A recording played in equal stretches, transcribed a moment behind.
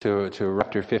to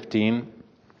chapter 15.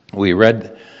 We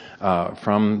read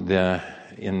from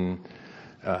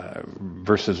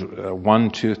verses 1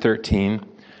 to 13.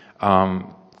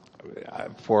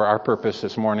 For our purpose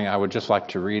this morning, I would just like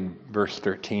to read verse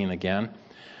 13 again.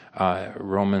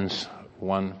 Romans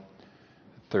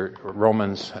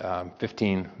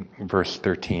 15, verse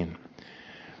 13.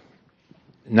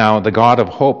 Now the God of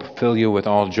hope fill you with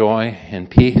all joy and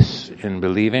peace in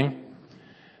believing,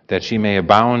 that ye may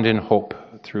abound in hope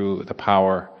through the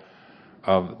power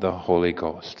of the Holy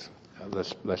Ghost.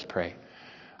 Let's pray.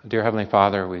 Dear Heavenly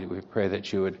Father, we pray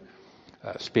that you would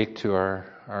speak to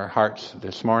our hearts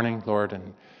this morning, Lord,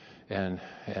 and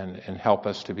help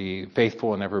us to be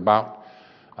faithful and ever about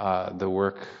the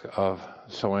work of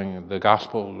sowing the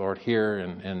gospel, Lord, here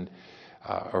and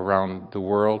around the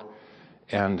world.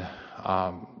 And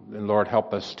Lord,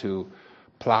 help us to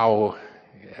plow,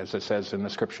 as it says in the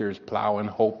scriptures, plow in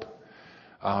hope,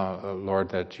 Lord,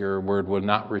 that your word will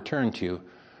not return to you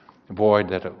void,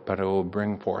 but it will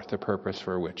bring forth the purpose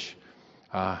for which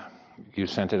you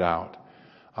sent it out.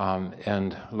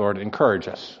 And Lord, encourage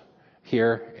us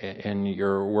here in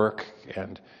your work,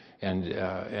 and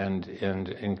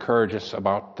encourage us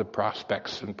about the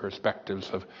prospects and perspectives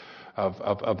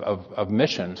of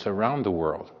missions around the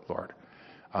world, Lord.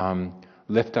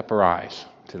 Lift up our eyes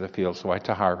to the fields white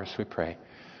to harvest, we pray.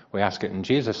 We ask it in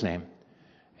Jesus' name.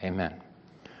 Amen.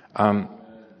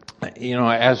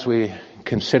 As we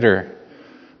consider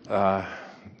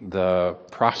the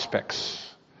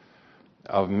prospects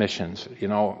of missions,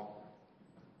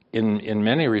 in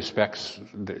many respects,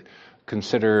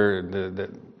 consider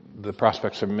the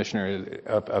prospects of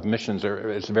missions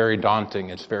is very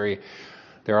daunting.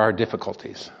 There are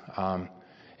difficulties,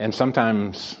 and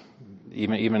sometimes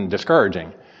even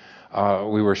discouraging.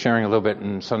 We were sharing a little bit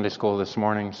in Sunday school this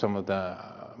morning some of the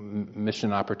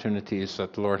mission opportunities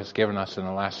that the Lord has given us in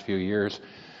the last few years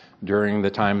during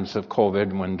the times of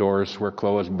COVID, when doors were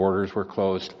closed, borders were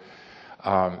closed.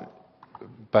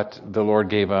 But the Lord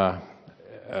gave an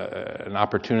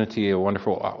opportunity, a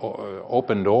wonderful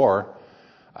open door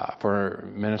for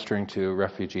ministering to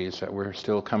refugees that were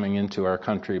still coming into our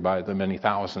country by the many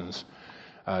thousands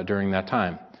during that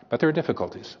time. But there are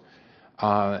difficulties.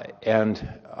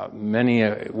 And many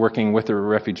working with the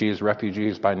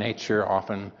refugees by nature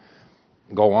often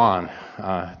go on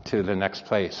to the next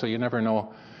place. So you never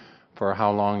know for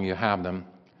how long you have them.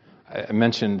 I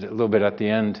mentioned a little bit at the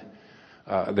end,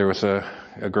 there was a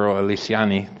girl,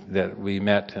 Elisiani, that we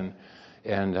met,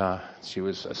 and she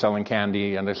was selling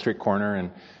candy on the street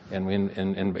corner, and we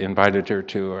invited her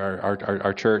to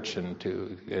our church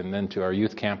and then to our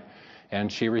youth camp,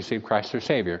 and she received Christ her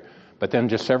Savior. But then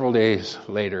just several days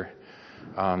later,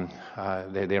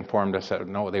 they informed us that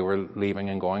no, they were leaving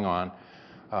and going on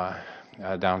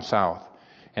down south.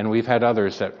 And we've had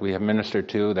others that we have ministered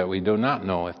to that we do not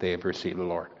know if they have received the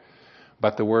Lord.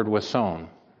 But the word was sown.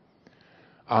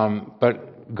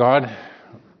 But God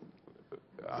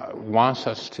wants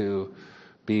us to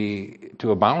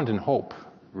abound in hope,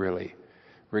 really,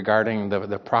 regarding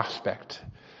the prospect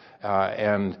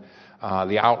and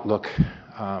the outlook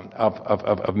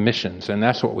of missions. And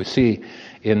that's what we see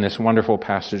in this wonderful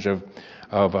passage of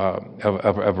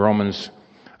Romans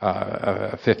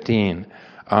 15.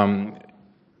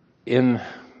 In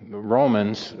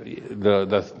Romans,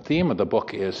 the theme of the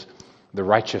book is the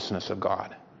righteousness of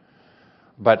God.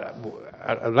 But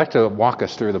I'd like to walk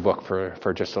us through the book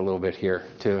for just a little bit here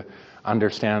to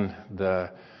understand the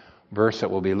verse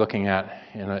that we'll be looking at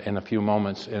in a few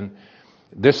moments. And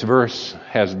this verse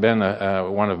has been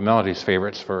one of Melody's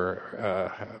favorites for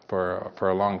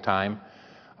a long time,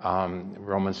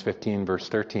 Romans 15, verse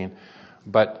 13.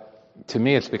 But to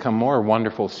me, it's become more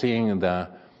wonderful seeing the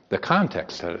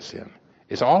context that it's in.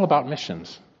 It's all about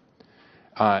missions.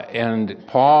 And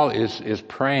Paul is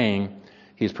praying.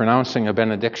 He's pronouncing a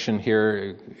benediction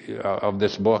here of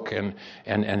this book,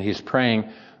 and he's praying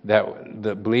that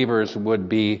the believers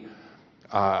would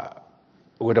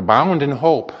abound in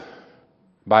hope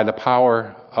by the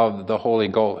power of the Holy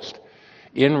Ghost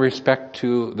in respect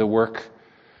to the work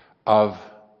of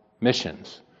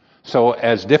missions. So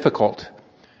as difficult,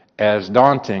 as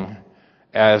daunting,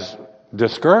 as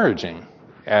discouraging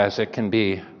as it can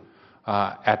be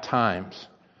at times,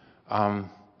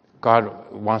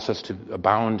 God wants us to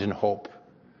abound in hope.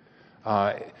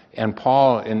 And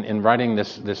Paul, in writing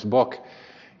this book,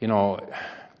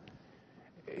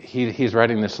 he's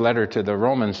writing this letter to the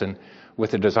Romans, and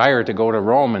with a desire to go to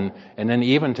Rome and then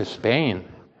even to Spain.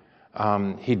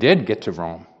 He did get to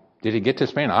Rome. Did he get to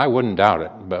Spain? I wouldn't doubt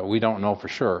it, but we don't know for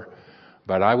sure.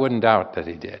 But I wouldn't doubt that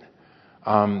he did.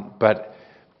 But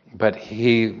But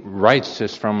he writes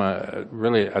this from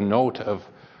really a note of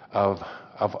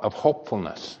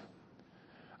hopefulness.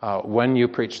 When you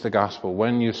preach the gospel,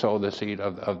 when you sow the seed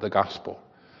of the gospel,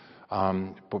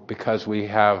 because we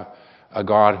have a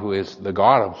God who is the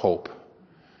God of hope,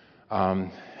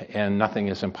 and nothing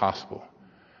is impossible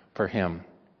for him.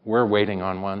 We're waiting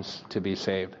on ones to be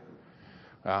saved.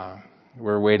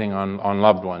 We're waiting on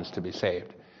loved ones to be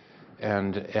saved.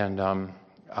 And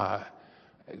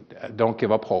don't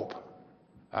give up hope.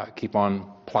 Keep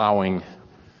on plowing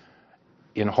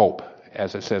in hope,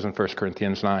 as it says in 1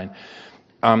 Corinthians 9.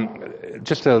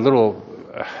 Just a little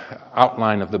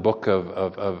outline of the book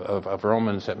of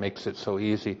Romans that makes it so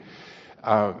easy.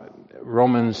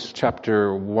 Romans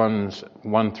chapter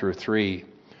 1 through 3,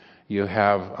 you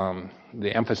have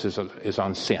the emphasis is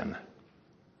on sin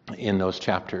in those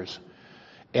chapters.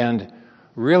 And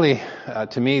really,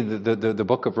 to me, the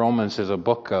book of Romans is a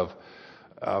book of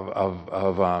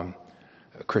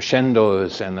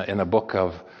crescendos and a book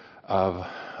of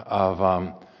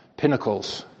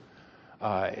pinnacles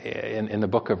in the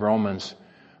book of Romans.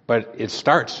 But it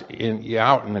starts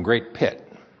out in the great pit.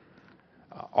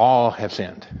 All have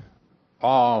sinned.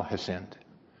 All have sinned.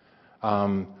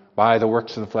 By the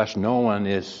works of the flesh, no one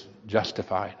is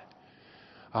justified.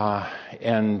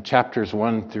 And chapters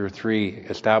 1 through 3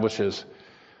 establishes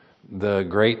the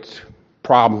great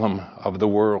problem of the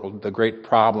world, the great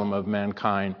problem of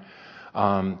mankind.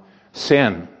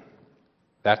 Sin,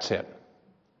 that's it.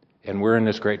 And we're in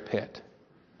this great pit.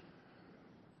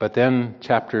 But then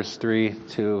chapters 3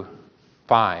 to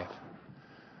 5,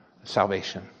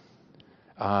 salvation.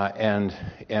 And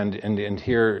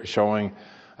here showing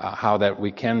how that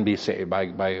we can be saved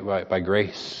by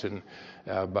grace and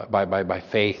by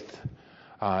faith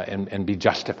and be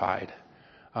justified.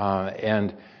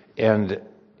 And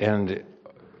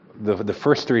the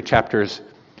first 3 chapters,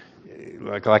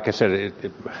 like I said,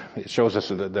 it shows us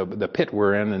the pit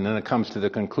we're in, and then it comes to the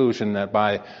conclusion that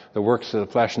by the works of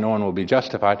the flesh no one will be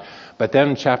justified. But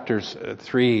then chapters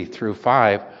 3 through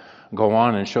 5 go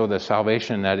on and show the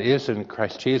salvation that is in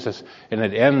Christ Jesus, and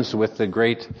it ends with the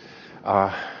great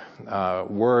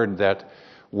word that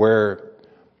where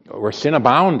sin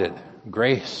abounded,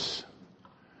 grace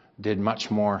did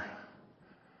much more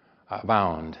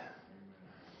abound.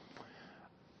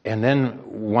 And then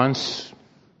once,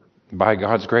 by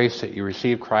God's grace, that you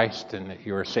receive Christ and that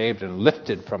you are saved and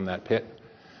lifted from that pit,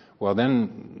 well,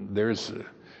 then there's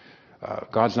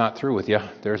God's not through with you.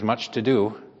 There's much to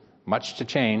do, much to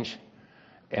change,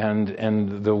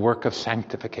 and the work of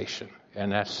sanctification.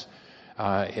 And that's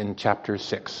in chapter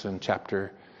 6 and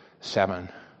chapter 7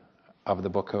 of the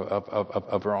book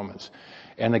of Romans.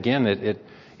 And again,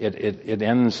 it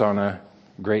ends on a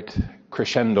great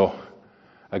crescendo,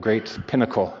 a great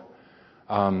pinnacle.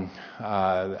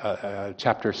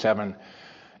 Chapter 7,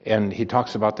 and he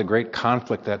talks about the great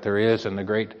conflict that there is and the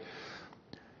great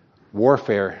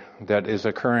warfare that is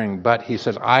occurring. But he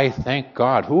says, I thank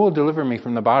God. Who will deliver me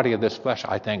from the body of this flesh?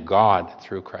 I thank God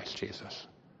through Christ Jesus.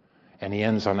 And he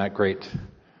ends on that great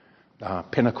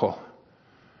pinnacle.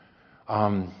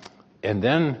 And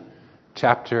then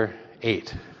chapter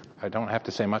 8. I don't have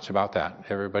to say much about that.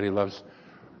 Everybody loves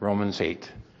Romans 8.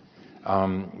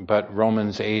 But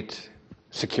Romans 8,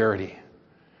 security.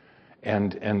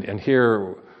 And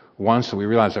here, once we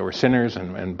realize that we're sinners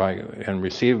and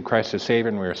receive Christ as Savior,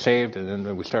 and we are saved, and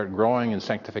then we start growing in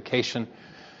sanctification,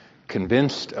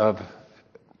 convinced of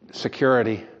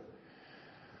security.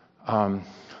 In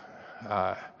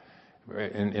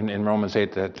Romans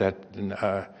 8, that it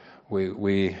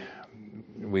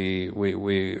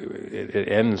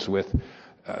ends with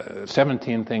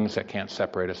 17 things that can't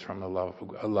separate us from the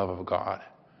love of God,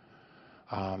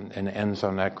 and ends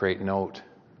on that great note.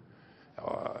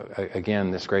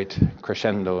 Again, this great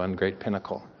crescendo and great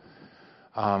pinnacle.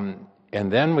 And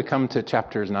then we come to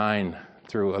chapters 9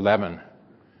 through 11,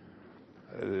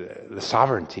 the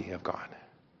sovereignty of God.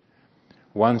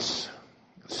 Once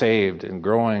saved and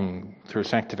growing through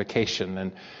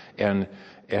sanctification and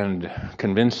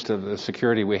convinced of the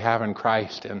security we have in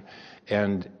Christ, and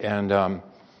then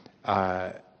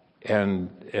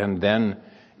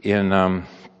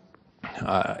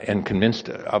and convinced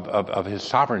of His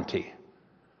sovereignty.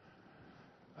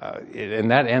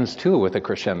 And that ends too with a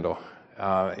crescendo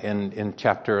in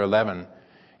chapter 11,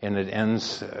 and it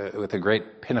ends with a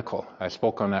great pinnacle. I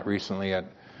spoke on that recently at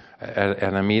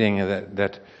a meeting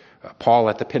that Paul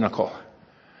at the pinnacle.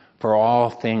 For all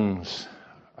things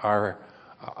are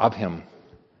of Him,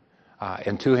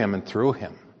 and to Him and through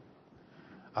Him.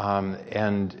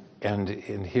 And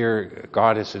in here,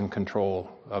 God is in control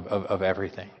of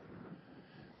everything.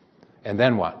 And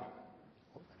then what?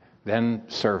 Then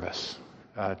service,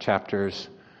 chapters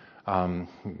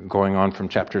going on from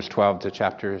chapters 12 to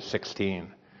chapter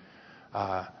 16.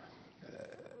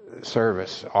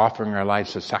 Service, offering our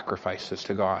lives as sacrifices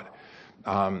to God,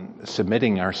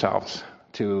 submitting ourselves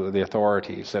to the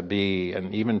authorities that be,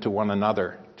 and even to one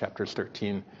another, chapters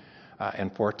 13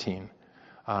 and 14,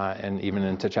 and even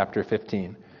into chapter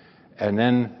 15. And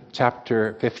then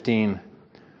chapter 15,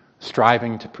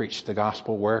 striving to preach the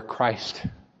gospel where Christ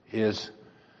is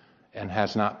and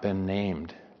has not been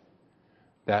named.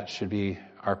 That should be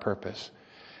our purpose.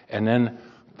 And then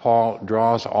Paul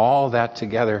draws all that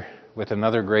together with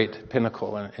another great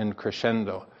pinnacle and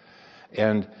crescendo.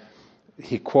 And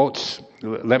he quotes,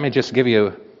 let me just give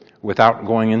you, without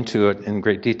going into it in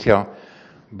great detail,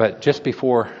 but just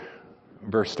before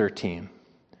verse 13,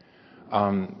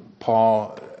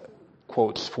 Paul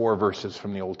quotes 4 verses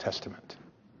from the Old Testament.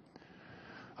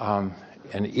 And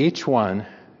each one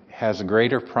has a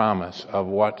greater promise of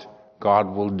what God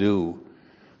will do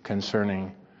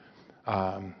concerning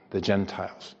the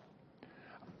Gentiles.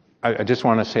 I just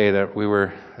want to say that we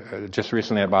were just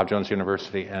recently at Bob Jones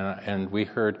University, and we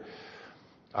heard,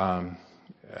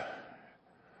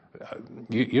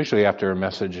 usually after a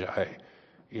message,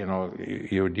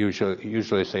 you would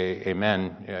usually say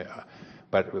amen,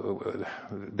 but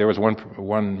there was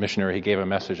one missionary, he gave a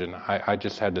message, and I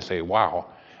just had to say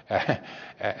wow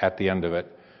at the end of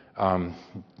it,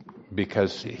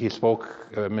 because he spoke,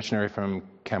 a missionary from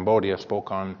Cambodia spoke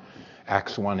on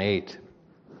Acts 1:8.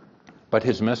 But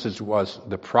his message was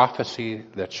the prophecy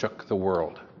that shook the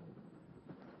world.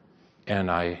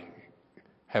 And I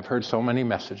have heard so many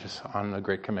messages on the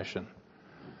Great Commission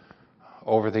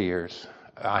over the years.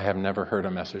 I have never heard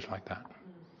a message like that.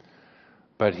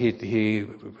 But he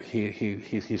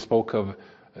spoke of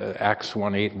Acts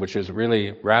 1:8, which is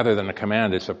really, rather than a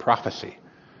command, it's a prophecy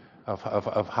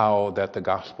of how that the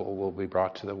gospel will be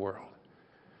brought to the world.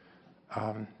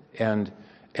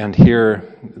 And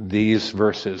here these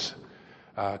verses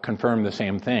confirm the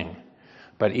same thing,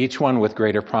 but each one with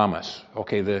greater promise.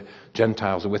 Okay, the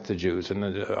Gentiles with the Jews and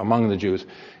among the Jews,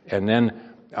 and then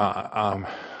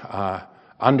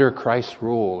under Christ's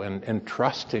rule and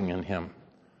trusting in Him,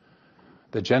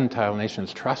 the Gentile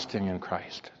nations trusting in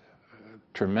Christ.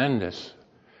 Tremendous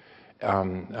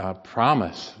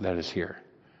promise that is here,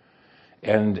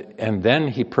 and then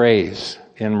he prays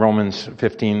in Romans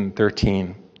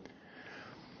 15:13.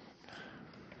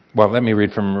 Well, let me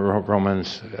read from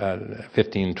Romans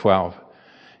 15:12.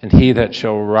 And he that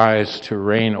shall rise to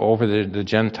reign over the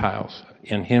Gentiles,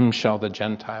 in him shall the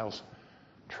Gentiles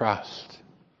trust.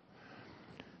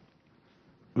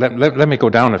 Let me go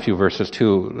down a few verses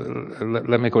too.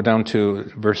 Let me go down to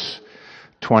verse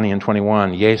 20 and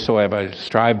 21. Yea, so have I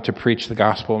strived to preach the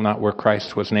gospel, not where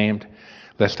Christ was named,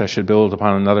 lest I should build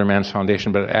upon another man's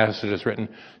foundation. But as it is written,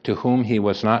 to whom he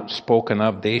was not spoken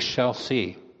of, they shall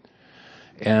see.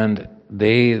 And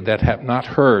they that have not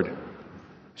heard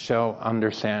shall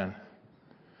understand.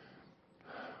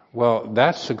 Well,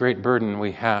 that's the great burden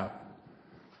we have.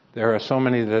 There are so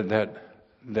many that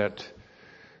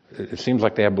it seems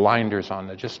like they have blinders on,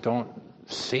 that just don't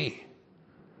see.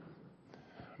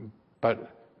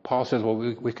 But Paul says, well,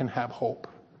 we can have hope.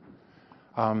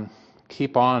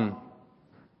 Keep on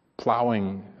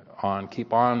plowing on.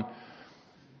 Keep on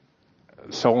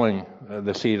sowing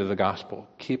the seed of the gospel.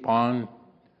 Keep on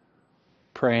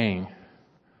praying.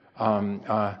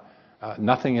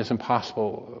 Nothing is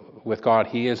impossible with God.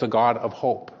 He is a God of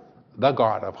hope, the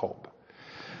God of hope.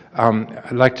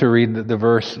 I'd like to read the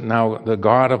verse now. The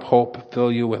God of hope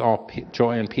fill you with all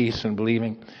joy and peace in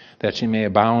believing, that you may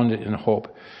abound in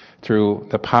hope through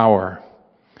the power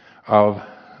of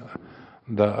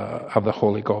the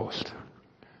Holy Ghost.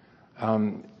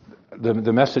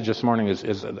 The message this morning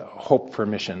is hope for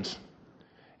missions.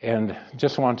 And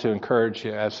just want to encourage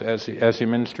you as you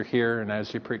minister here, and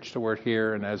as you preach the word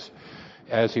here, and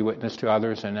as you witness to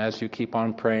others, and as you keep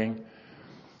on praying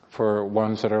for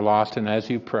ones that are lost, and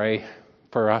as you pray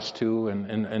for us too,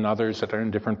 and others that are in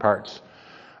different parts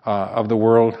of the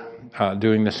world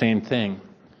doing the same thing.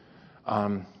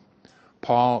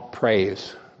 Paul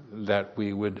prays that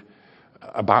we would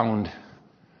abound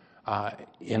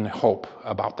in hope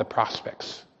about the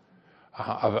prospects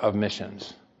of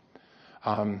missions.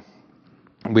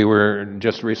 We were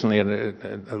just recently at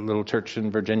a little church in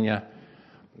Virginia.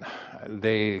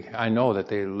 I know that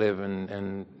they live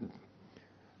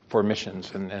for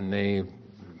missions, and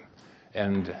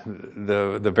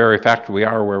the very fact we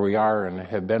are where we are and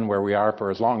have been where we are for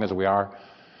as long as we are,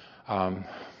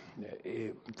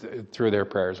 through their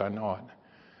prayers, I know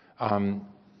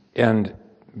it.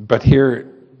 But here,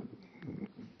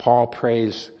 Paul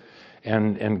prays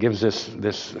and gives us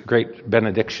this great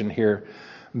benediction here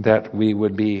that we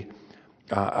would be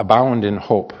abound in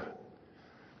hope.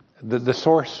 The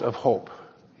source of hope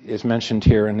is mentioned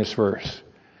here in this verse,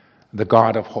 the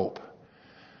God of hope.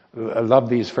 I love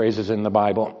these phrases in the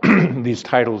Bible, these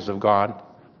titles of God.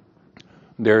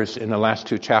 There's, in the last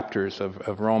 2 chapters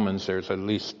of Romans, there's at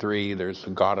least 3. There's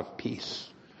the God of peace,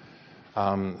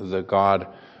 the God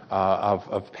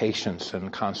of patience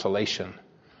and consolation,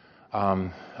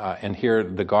 and here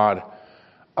the God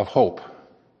of hope.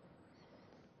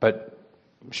 But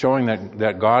showing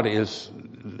that God He's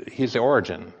the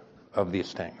origin of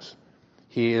these things.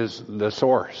 He is the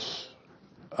source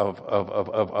of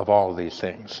all of these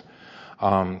things.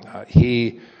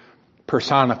 He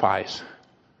personifies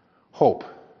hope.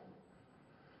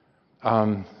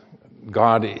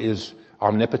 God is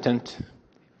omnipotent.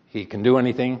 He can do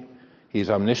anything. He's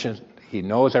omniscient. He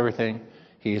knows everything.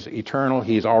 He's eternal.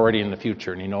 He's already in the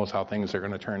future, and he knows how things are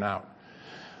going to turn out.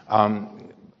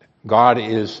 God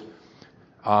is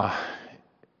an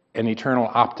eternal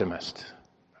optimist,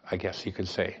 I guess you could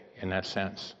say, in that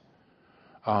sense,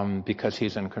 because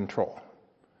he's in control.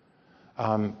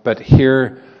 But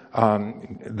here,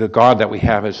 the God that we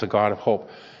have is the God of hope.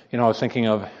 I was thinking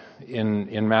of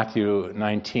in Matthew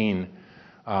 19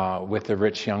 with the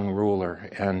rich young ruler,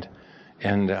 and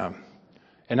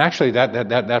actually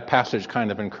that passage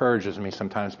kind of encourages me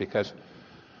sometimes, because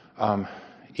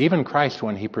even Christ,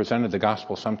 when he presented the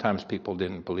gospel, sometimes people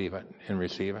didn't believe it and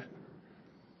receive it.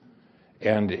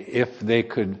 And if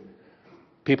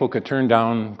people could turn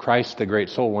down Christ, the great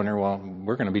soul winner, well,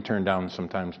 we're going to be turned down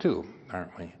sometimes too,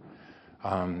 aren't we?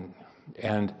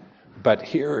 But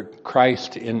here,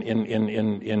 Christ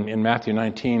in Matthew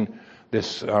 19,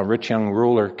 this rich young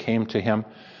ruler came to him,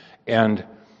 and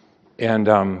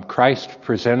Christ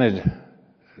presented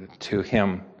to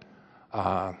him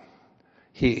the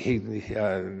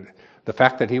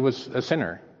fact that he was a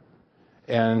sinner,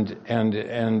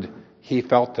 and he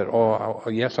felt that, oh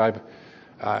yes,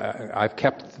 I've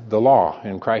kept the law.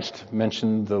 And Christ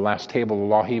mentioned the last table of the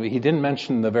law. He didn't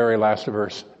mention the very last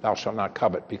verse, "Thou shalt not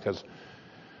covet," because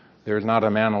there's not a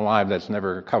man alive that's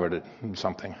never coveted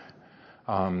something.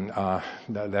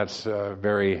 That's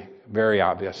very, very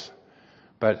obvious.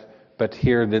 But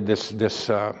here this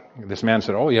man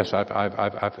said, "Oh yes,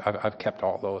 I've kept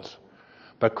all those."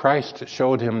 But Christ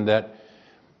showed him that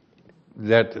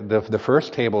the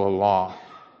first table of the law,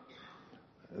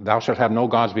 "Thou shalt have no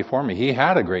gods before me." He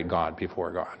had a great God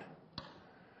before God,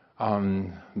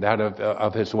 that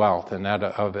of his wealth and that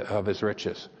of his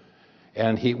riches,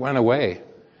 and he went away.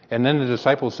 And then the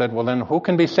disciples said, "Well, then who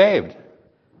can be saved?"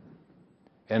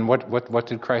 And what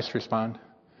did Christ respond?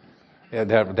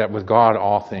 That with God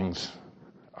all things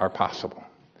are possible.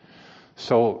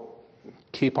 So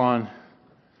keep on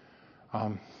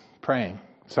praying.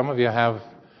 Some of you have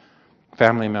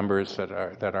family members that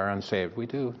are unsaved. We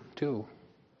do too.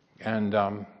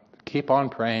 And keep on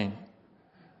praying.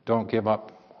 Don't give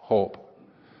up hope.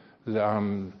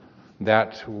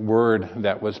 That word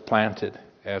that was planted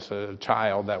as a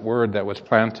child, that word that was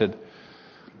planted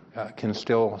can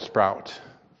still sprout.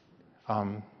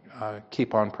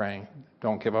 Keep on praying.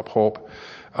 Don't give up hope.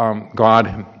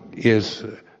 God is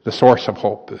the source of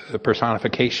hope, the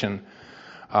personification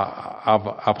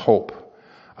of hope.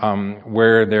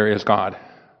 Where there is God,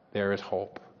 there is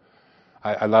hope.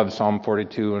 I love Psalm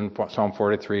 42 and Psalm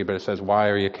 43, but it says, "Why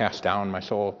are you cast down, my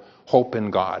soul? Hope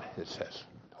in God," it says.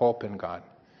 Hope in God.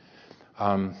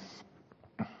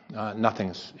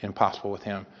 Nothing's impossible with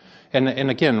him. And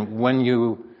again, when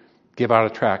you give out a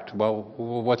tract, well,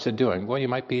 what's it doing? Well, you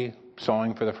might be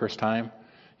sowing for the first time.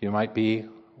 You might be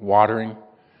watering.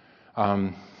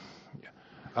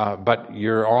 But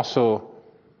you're also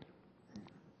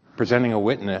presenting a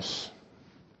witness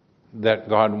that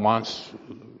God wants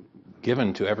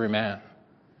given to every man.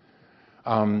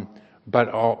 But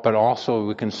also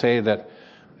we can say that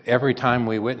every time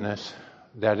we witness,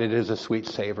 that it is a sweet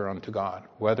savor unto God,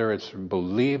 whether it's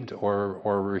believed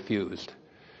or refused.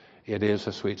 It is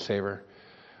a sweet savor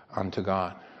unto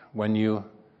God.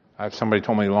 Somebody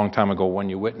told me a long time ago, when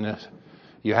you witness,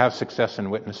 you have success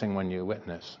in witnessing when you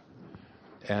witness,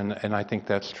 and I think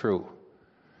that's true.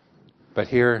 But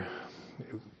here,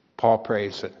 Paul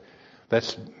prays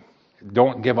that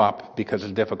don't give up because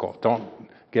it's difficult. Don't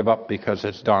give up because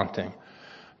it's daunting.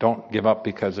 Don't give up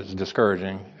because it's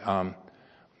discouraging.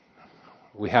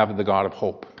 We have the God of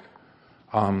hope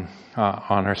on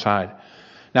our side.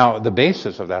 Now, the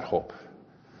basis of that hope,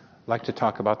 I'd like to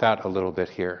talk about that a little bit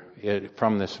here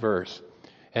from this verse.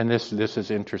 And this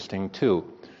is interesting too.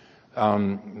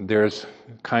 There's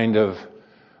kind of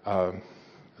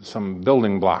some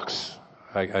building blocks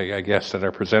I guess, that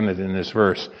are presented in this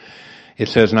verse. It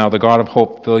says, "Now the God of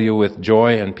hope fill you with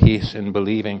joy and peace in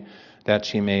believing,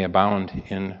 that ye may abound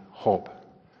in hope."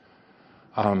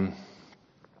 And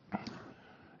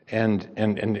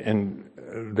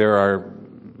there are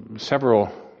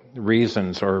several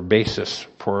reasons or basis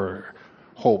for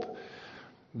hope.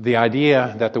 The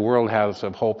idea that the world has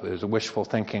of hope is wishful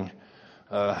thinking.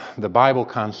 The Bible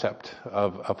concept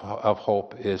of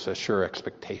hope is a sure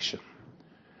expectation.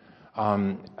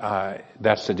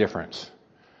 That's the difference.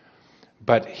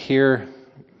 But here,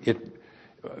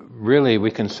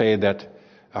 we can say that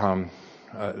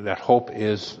that hope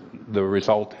is the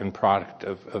result and product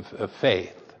of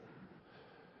faith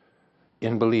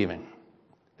in believing,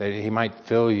 that He might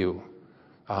fill you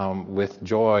with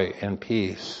joy and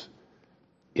peace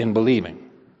in believing.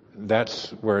 That's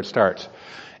where it starts.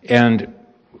 And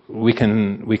we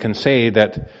can say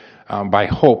that by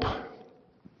hope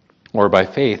or by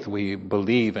faith we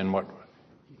believe in what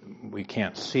we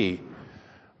can't see,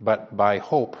 but by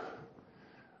hope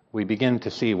we begin to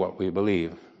see what we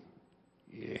believe,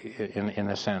 in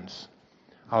a sense.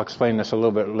 I'll explain this a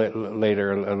little bit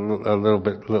later, a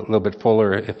little bit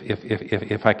fuller,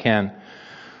 if I can.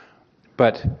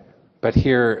 But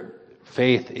here,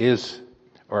 faith is,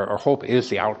 or hope is,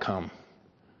 the outcome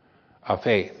of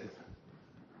faith,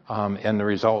 and the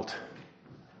result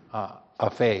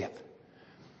of faith.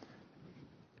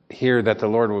 Here, that the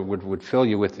Lord would fill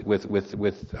you with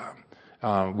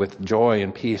joy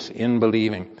and peace in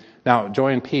believing. Now,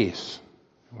 joy and peace,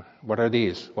 what are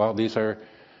these? Well, these are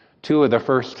two of the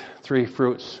first three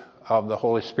fruits of the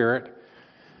Holy Spirit.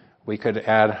 We could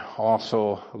add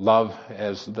also love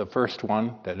as the first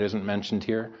one that isn't mentioned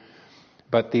here.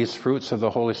 But these fruits of the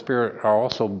Holy Spirit are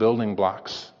also building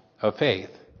blocks of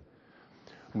faith.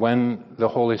 When the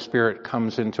Holy Spirit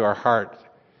comes into our heart,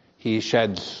 He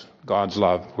sheds God's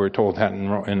love. We're told that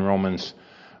in Romans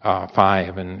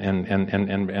 5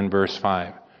 and verse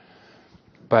 5.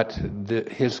 But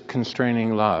His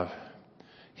constraining love,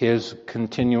 His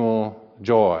continual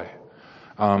joy,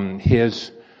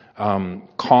 His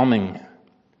calming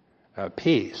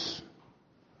peace,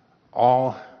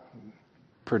 all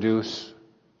produce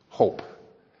hope.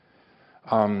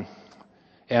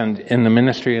 And in the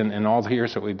ministry, and all the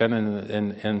years that we've been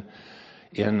in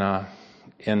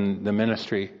the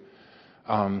ministry,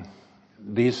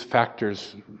 these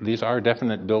factors, these are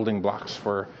definite building blocks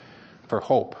for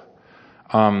hope.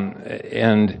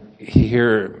 And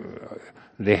here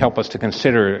they help us to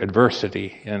consider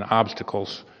adversity and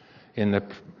obstacles in the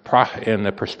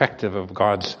perspective of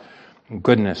God's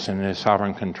goodness and His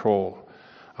sovereign control,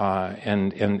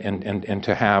 and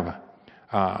to have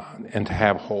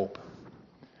hope.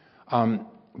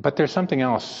 But there's something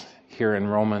else here in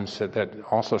Romans that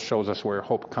also shows us where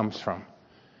hope comes from.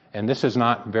 And this is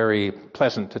not very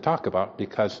pleasant to talk about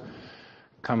because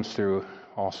it comes through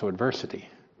also adversity.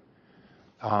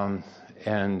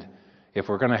 And if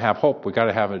we're going to have hope, we've got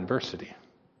to have adversity.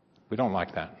 We don't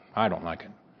like that. I don't like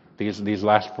it. These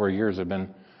last 4 years have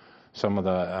been some of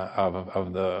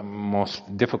the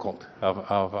most difficult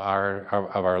of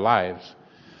our lives.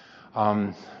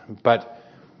 But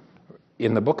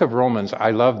in the book of Romans,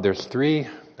 there's three,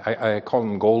 I call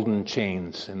them golden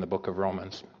chains in the book of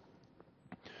Romans.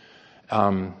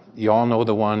 You all know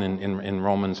the one in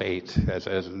Romans 8,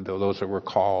 as those that were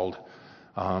called,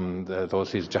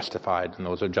 those He's justified, and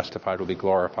those that are justified will be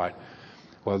glorified.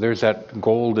 Well, there's that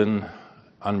golden,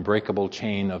 unbreakable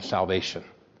chain of salvation.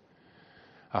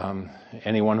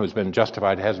 Anyone who's been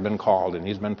justified has been called, and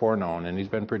he's been foreknown, and he's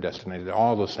been predestinated,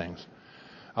 all those things.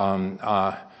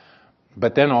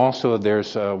 But then also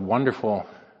there's a wonderful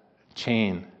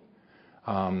chain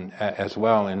as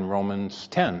well in Romans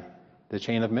 10, the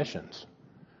chain of missions.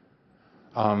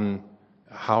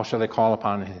 How shall they call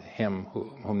upon Him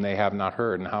whom they have not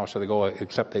heard, and how shall they go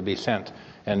except they be sent?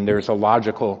 And there's a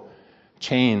logical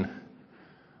chain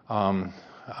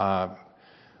that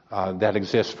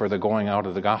exists for the going out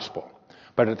of the gospel.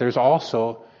 But there's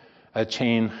also a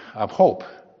chain of hope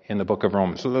in the book of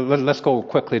Romans. So let's go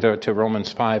quickly to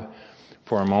Romans 5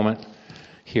 for a moment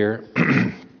here.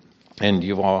 And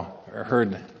you've all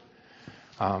heard,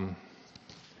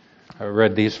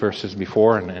 read these verses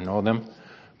before and know them.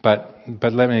 But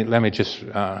let me just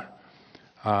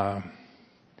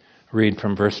read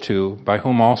from verse 2. By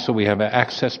whom also we have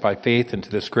access by faith into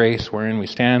this grace wherein we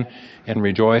stand and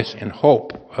rejoice in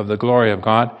hope of the glory of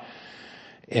God.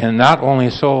 And not only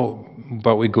so,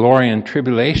 but we glory in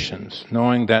tribulations,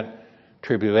 knowing that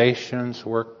tribulations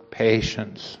work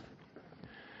patience,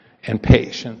 and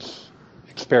patience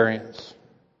experience,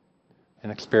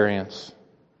 and experience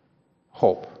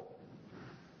hope.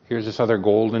 here's this other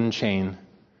golden chain.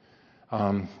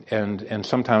 And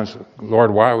sometimes, Lord,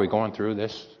 why are we going through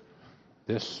this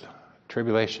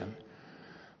tribulation?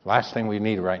 Last thing we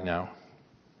need right now.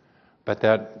 But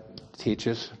that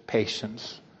teaches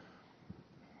patience,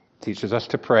 teaches us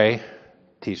to pray,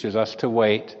 teaches us to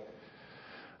wait,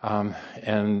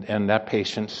 and that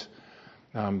patience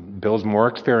builds more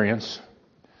experience.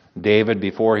 David,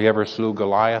 before he ever slew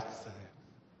Goliath,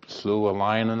 slew a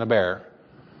lion and a bear.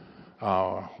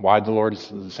 Why'd the Lord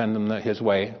send him his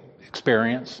way?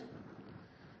 Experience.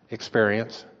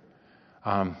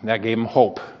 That gave him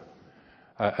hope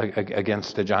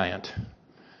against the giant.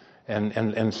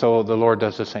 And so the Lord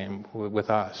does the same with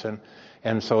us.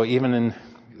 And so even in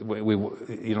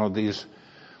these,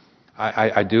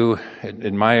 I do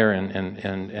admire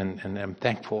and am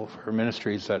thankful for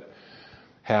ministries that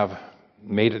have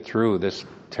made it through this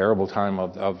terrible time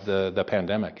of the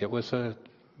pandemic. It was a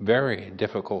very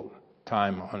difficult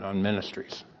time on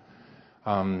ministries.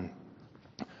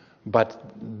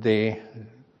 But they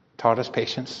taught us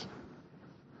patience,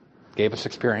 gave us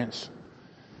experience,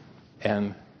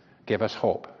 and gave us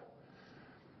hope.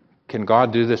 Can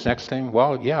God do this next thing?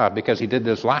 Well, yeah, because he did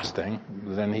this last thing,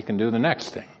 then he can do the next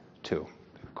thing too,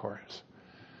 of course.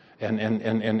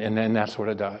 And that's what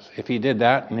it does. If he did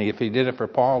that, and if he did it for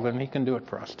Paul, then he can do it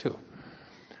for us too.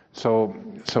 So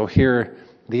here,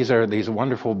 these are these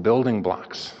wonderful building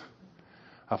blocks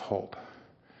of hope.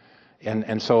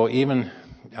 And so even,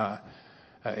 there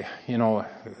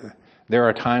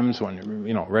are times when,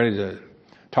 ready to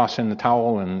toss in the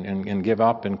towel and give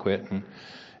up and quit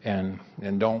and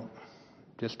don't.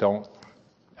 Just don't.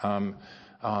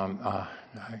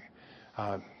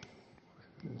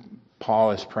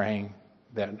 Paul is praying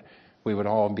that we would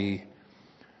all be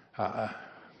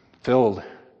filled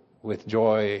with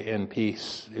joy and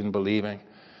peace in believing,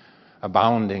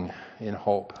 abounding in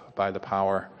hope by the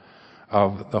power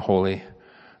of the Holy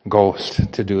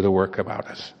Ghost to do the work about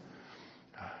us.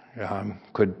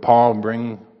 Could Paul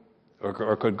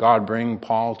or could God bring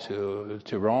Paul to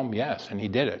Rome? Yes, and he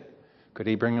did it. Could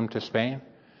he bring him to Spain?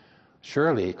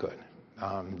 Surely he could.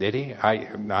 Did he?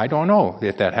 I don't know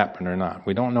if that happened or not.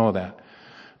 We don't know that.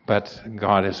 But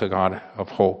God is a God of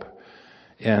hope.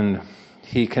 And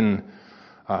he can,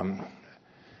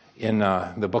 in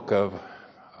the book of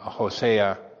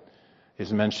Hosea,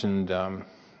 is mentioned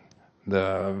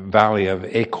the valley of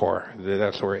Achor.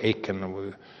 That's where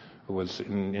Achan was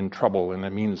in trouble, and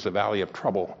it means the valley of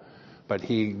trouble. But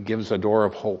he gives a door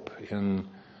of hope in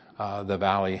the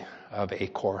valley of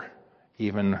Achor,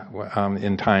 even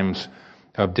in times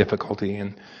of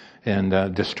difficulty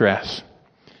and distress.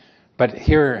 But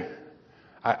here,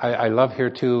 I love here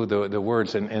too the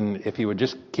words, and if you would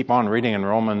just keep on reading in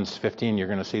Romans 15, you're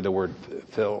going to see the word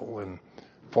fill and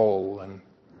full and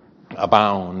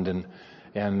abound, and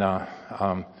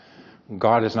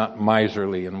God is not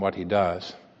miserly in what he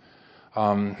does.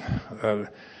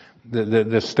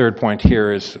 This third point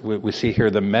here is we see here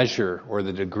the measure or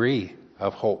the degree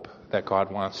of hope that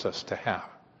God wants us to have.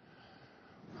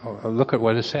 Look at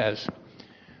what it says.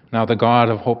 Now the God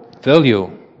of hope fill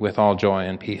you with all joy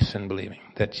and peace in believing,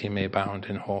 that ye may abound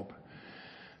in hope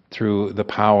through the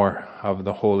power of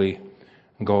the Holy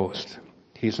Ghost.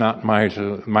 He's not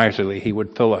miserly. He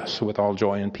would fill us with all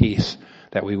joy and peace,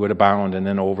 that we would abound and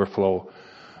then overflow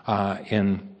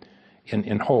in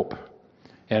hope.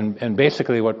 And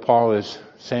basically what Paul is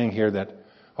saying here, that,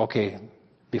 okay,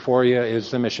 before you is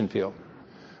the mission field.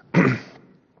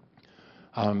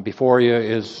 Before you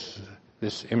is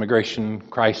this immigration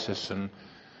crisis,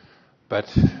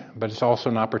 but it's also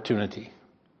an opportunity.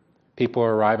 People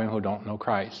are arriving who don't know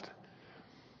Christ.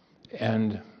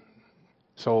 And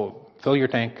so fill your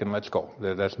tank and let's go.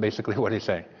 That's basically what he's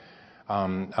saying.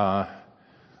 And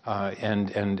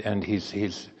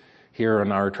he's here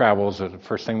on our travels. The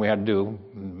first thing we had to do,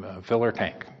 fill our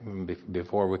tank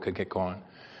before we could get going.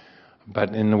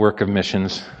 But in the work of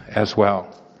missions as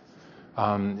well.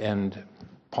 And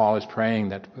Paul is praying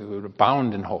that we would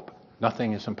abound in hope.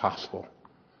 Nothing is impossible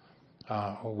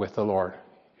with the Lord.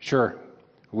 Sure,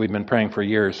 we've been praying for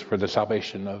years for the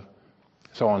salvation of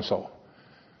so-and-so.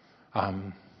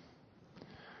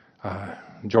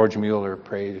 George Mueller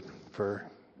prayed for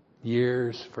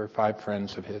years for 5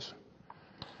 friends of his.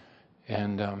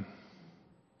 And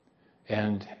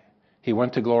he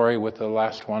went to glory with the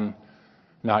last one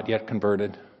not yet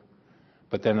converted.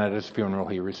 But then at his funeral,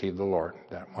 he received the Lord,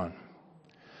 that one.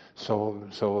 So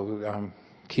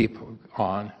keep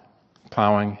on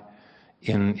plowing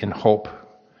in hope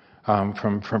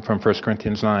from 1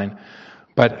 Corinthians 9.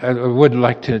 But I would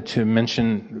like to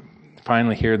mention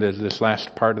finally here this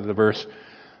last part of the verse,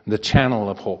 the channel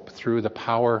of hope through the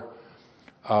power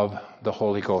of the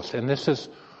Holy Ghost. And this is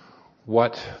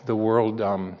what the world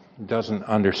doesn't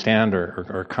understand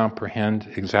or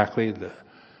comprehend exactly.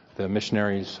 The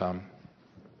missionaries'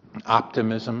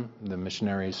 optimism, the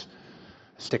missionaries'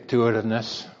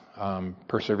 stick-to-itiveness,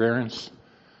 perseverance.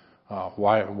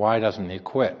 Why doesn't he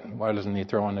quit? Why doesn't he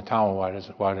throw in the towel?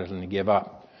 Why doesn't he give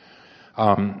up?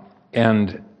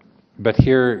 But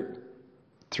here,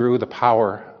 through the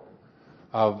power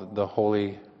of the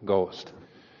Holy Ghost,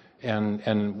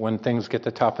 and when things get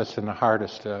the toughest and the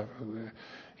hardest,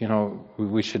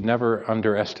 we should never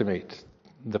underestimate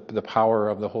the power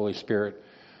of the Holy Spirit,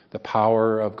 the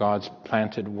power of God's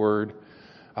planted Word,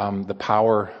 the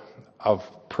power of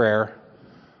prayer.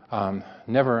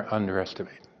 Never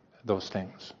underestimate those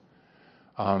things.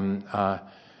 And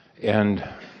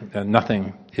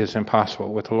nothing is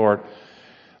impossible with the Lord.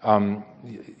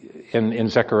 In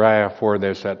Zechariah 4,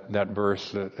 there's that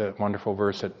verse, that wonderful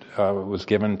verse that was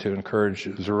given to encourage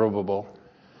Zerubbabel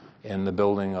in the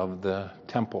building of the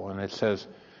temple. And it says,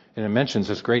 and it mentions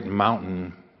this great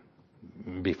mountain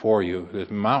before you,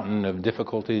 this mountain of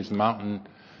difficulties, mountain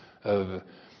of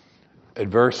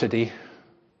adversity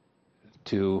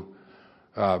to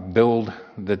build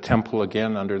the temple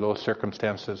again under those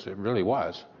circumstances. It really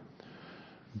was.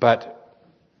 But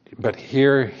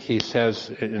here he says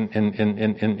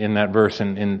in that verse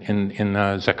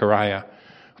in Zechariah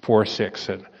 4:6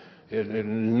 that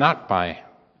not by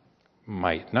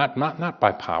might, not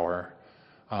by power,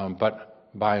 but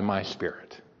by my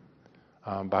Spirit,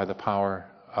 by the power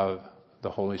of the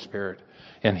Holy Spirit.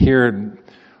 And here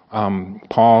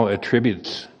Paul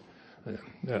attributes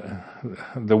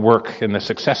the work and the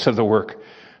success of the work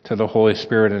to the Holy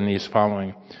Spirit in these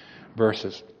following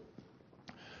verses.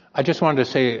 I just wanted to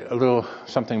say a little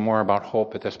something more about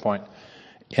hope at this point.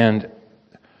 And,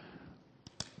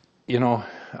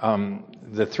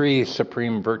 the three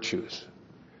supreme virtues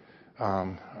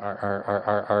are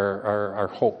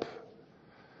hope,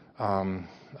 and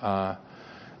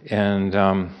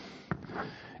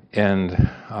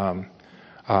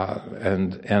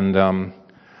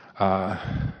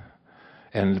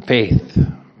faith,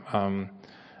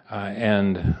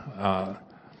 and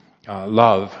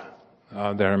love.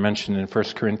 That are mentioned in 1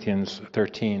 Corinthians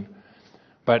 13.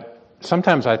 But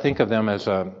sometimes I think of them as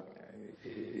I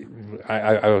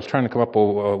was trying to come up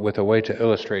with a way to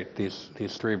illustrate these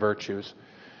three virtues.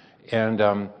 And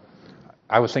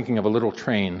I was thinking of a little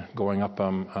train going up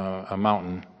a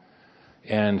mountain.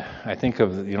 And I think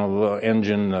of, the little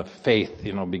engine of faith,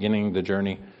 beginning the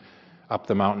journey up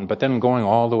the mountain, but then going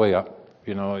all the way up,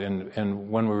 and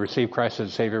when we receive Christ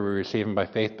as Savior, we receive Him by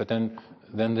faith, but then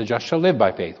the just shall live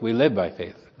by faith. We live by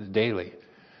faith daily.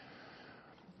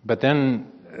 But then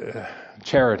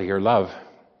charity or love,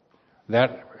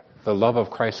 the love of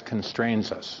Christ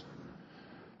constrains us.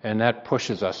 And that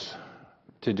pushes us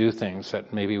to do things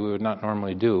that maybe we would not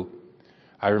normally do.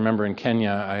 I remember in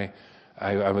Kenya,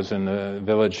 I was in the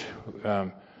village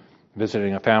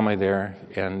visiting a family there,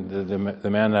 and the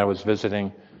man that I was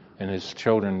visiting and his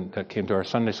children that came to our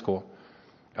Sunday school,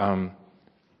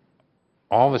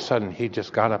 all of a sudden, he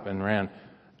just got up and ran.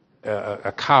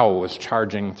 A cow was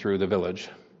charging through the village,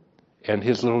 and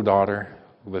his little daughter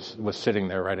was sitting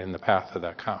there right in the path of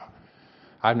that cow.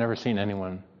 I've never seen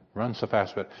anyone run so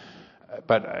fast,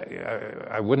 but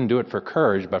I wouldn't do it for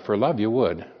courage, but for love you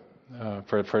would.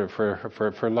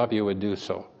 For love you would do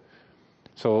so.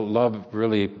 So love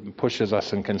really pushes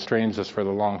us and constrains us for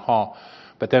the long haul.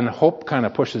 But then hope kind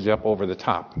of pushes you up over the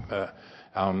top,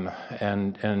 and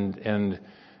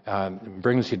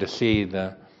brings you to see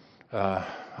that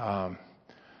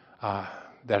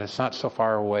it's not so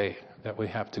far away that we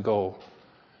have to go,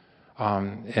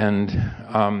 and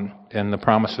the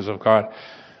promises of God.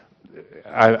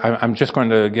 I'm just going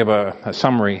to give a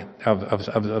summary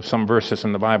of some verses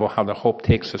in the Bible, how the hope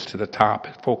takes us to the top.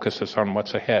 It focuses on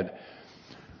what's ahead.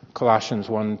 Colossians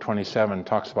 1:27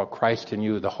 talks about Christ in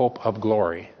you, the hope of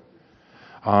glory.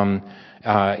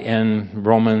 In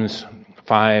Romans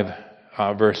 5,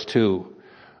 verse 2,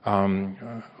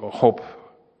 hope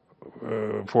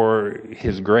for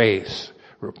His grace.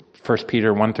 1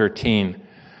 Peter 1:13,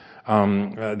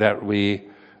 that we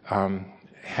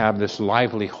have this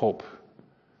lively hope,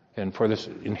 and for this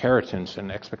inheritance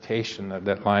and expectation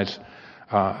that lies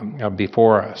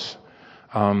before us.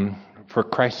 For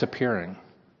Christ's appearing,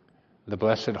 the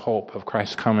blessed hope of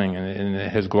Christ's coming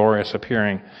and His glorious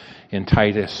appearing in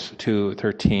Titus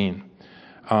 2:13.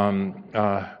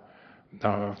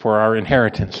 For our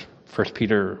inheritance, 1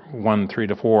 Peter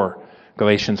 1:3-4,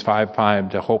 Galatians 5:5,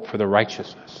 to hope for the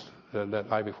righteousness that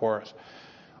lie before us.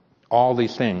 All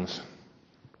these things.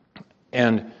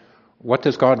 And what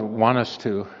does God want us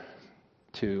to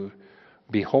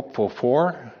be hopeful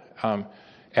for.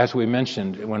 As we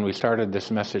mentioned when we started this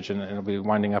message, and it'll be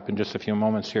winding up in just a few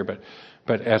moments here, but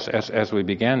as we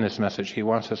began this message, he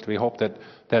wants us to be hope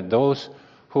that those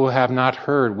who have not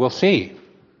heard will see.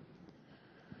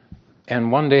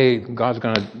 And one day God's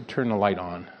going to turn the light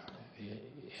on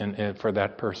for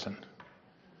that person.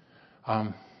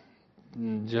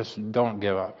 Just don't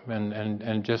give up,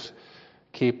 and just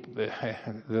keep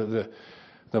the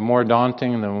more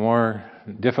daunting, the more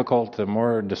difficult, the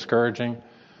more discouraging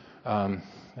the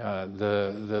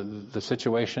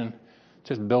situation.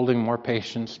 Just building more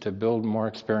patience, to build more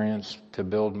experience, to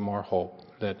build more hope.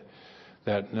 That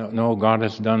no, God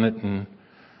has done it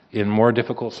in more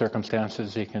difficult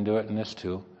circumstances. He can do it in this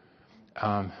too,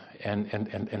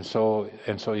 and so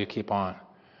you keep on.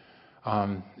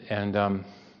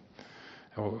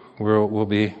 We'll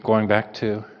be going back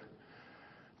to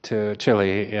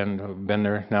Chile, and we've been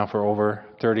there now for over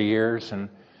 30 years, and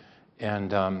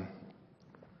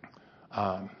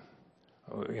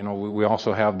we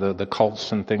also have the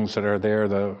cults and things that are there.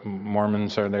 The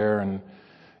Mormons are there, and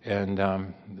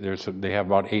they have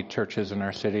about 8 churches in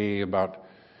our city, about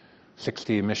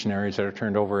 60 missionaries that are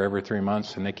turned over every 3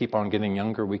 months, and they keep on getting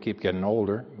younger. We keep getting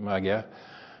older, I guess,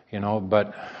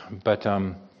 But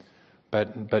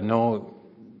no,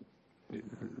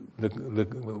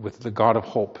 with the God of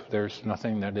hope, there's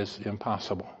nothing that is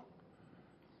impossible.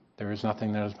 There is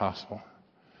nothing that is possible,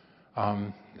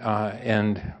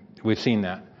 and we've seen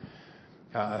that.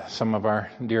 Some of our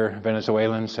dear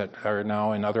Venezuelans that are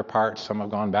now in other parts, some have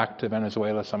gone back to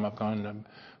Venezuela, some have gone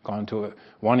to it.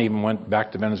 One even went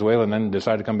back to Venezuela and then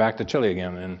decided to come back to Chile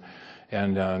again,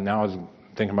 and now is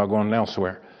thinking about going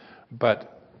elsewhere.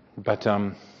 But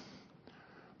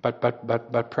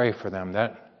pray for them.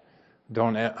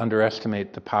 Don't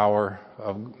underestimate the power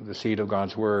of the seed of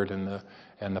God's Word and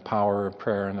the power of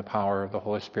prayer and the power of the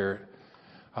Holy Spirit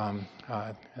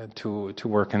to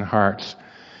work in hearts.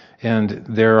 And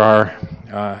there are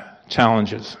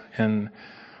challenges and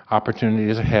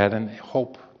opportunities ahead, and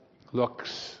hope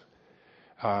looks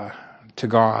to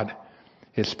God.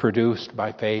 It's produced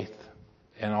by faith,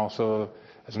 and also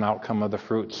as an outcome of the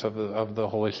fruits of the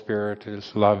Holy Spirit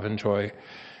is love and joy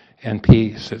and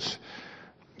peace. It's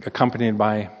accompanied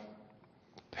by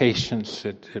patience.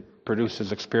 It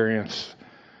produces experience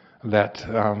that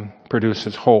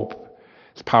produces hope.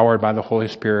 It's powered by the Holy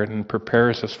Spirit and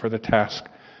prepares us for the task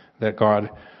that God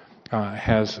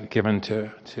has given to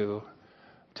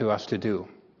us to do.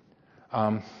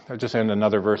 I'll just end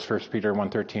another verse, 1 Peter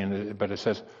 1:13, but it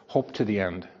says, "Hope to the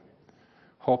end.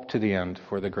 Hope to the end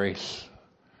for the grace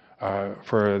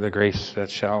that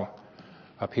shall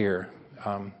appear."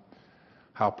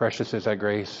 How precious is that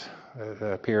grace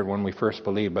that appeared when we first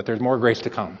believed, but there's more grace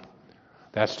to come.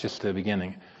 That's just the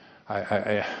beginning.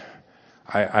 I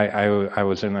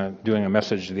was doing a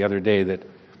message the other day that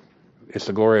it's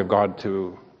the glory of God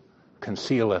to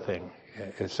conceal a thing,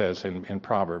 it says in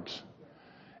Proverbs.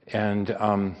 And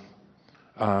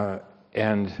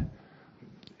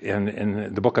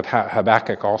in the book of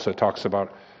Habakkuk also talks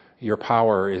about your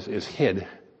power is hid.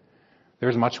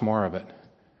 There's much more of it.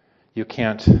 You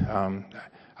can't.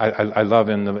 I love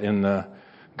in the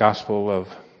Gospel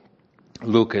of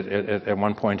Luke at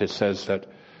one point it says that,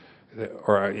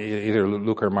 or either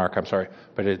Luke or Mark, I'm sorry,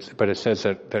 but it says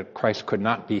that Christ could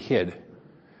not be hid.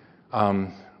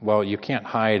 Well, you can't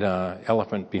hide an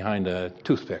elephant behind a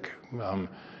toothpick.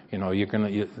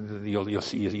 You'll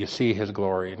see His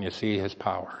glory and you see His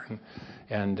power,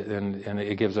 and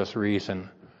it gives us reason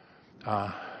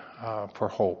for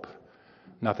hope.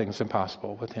 Nothing's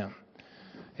impossible with Him.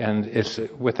 And it's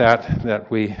with that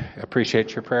we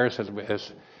appreciate your prayers as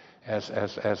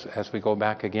we go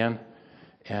back again,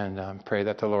 and pray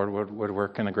that the Lord would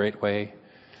work in a great way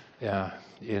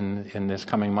in this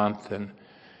coming month,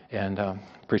 and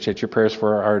appreciate your prayers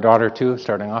for our daughter too.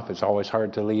 Starting off, it's always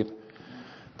hard to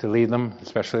lead them,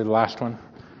 especially the last one,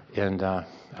 and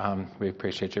we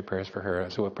appreciate your prayers for her.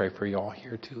 So we'll pray for you all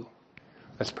here too.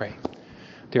 Let's pray.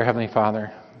 Dear Heavenly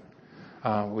Father,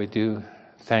 we do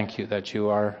thank you that you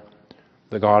are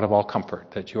the God of all comfort,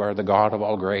 that you are the God of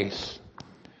all grace,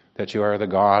 that you are the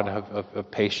God of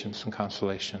patience and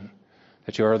consolation,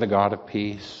 that you are the God of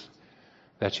peace,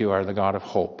 that you are the God of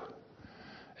hope.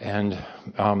 And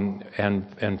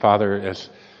Father,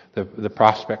 as the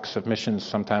prospects of missions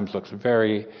sometimes looks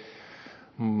very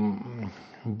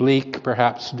bleak,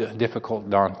 perhaps difficult,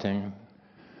 daunting,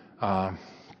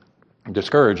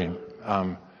 discouraging,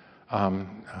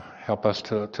 help us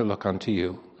to look unto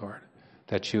you, Lord,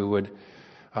 that you would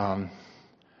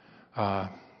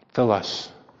fill us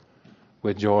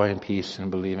with joy and peace in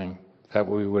believing, that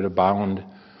we would abound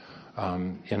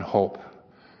in hope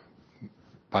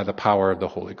by the power of the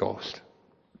Holy Ghost.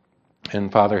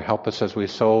 And Father, help us as we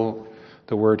sow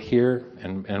the word here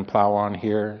and plow on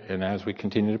here, and as we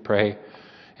continue to pray.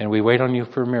 And we wait on you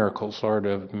for miracles, Lord,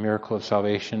 a miracle of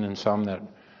salvation, and some that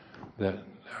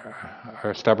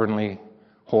are stubbornly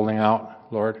holding out,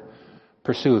 Lord.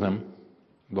 Pursue them,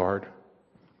 Lord.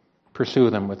 Pursue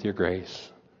them with your grace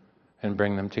and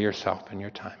bring them to yourself in your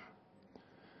time.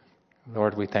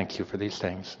 Lord, we thank you for these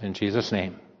things. In Jesus'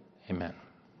 name, amen.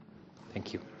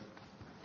 Thank you.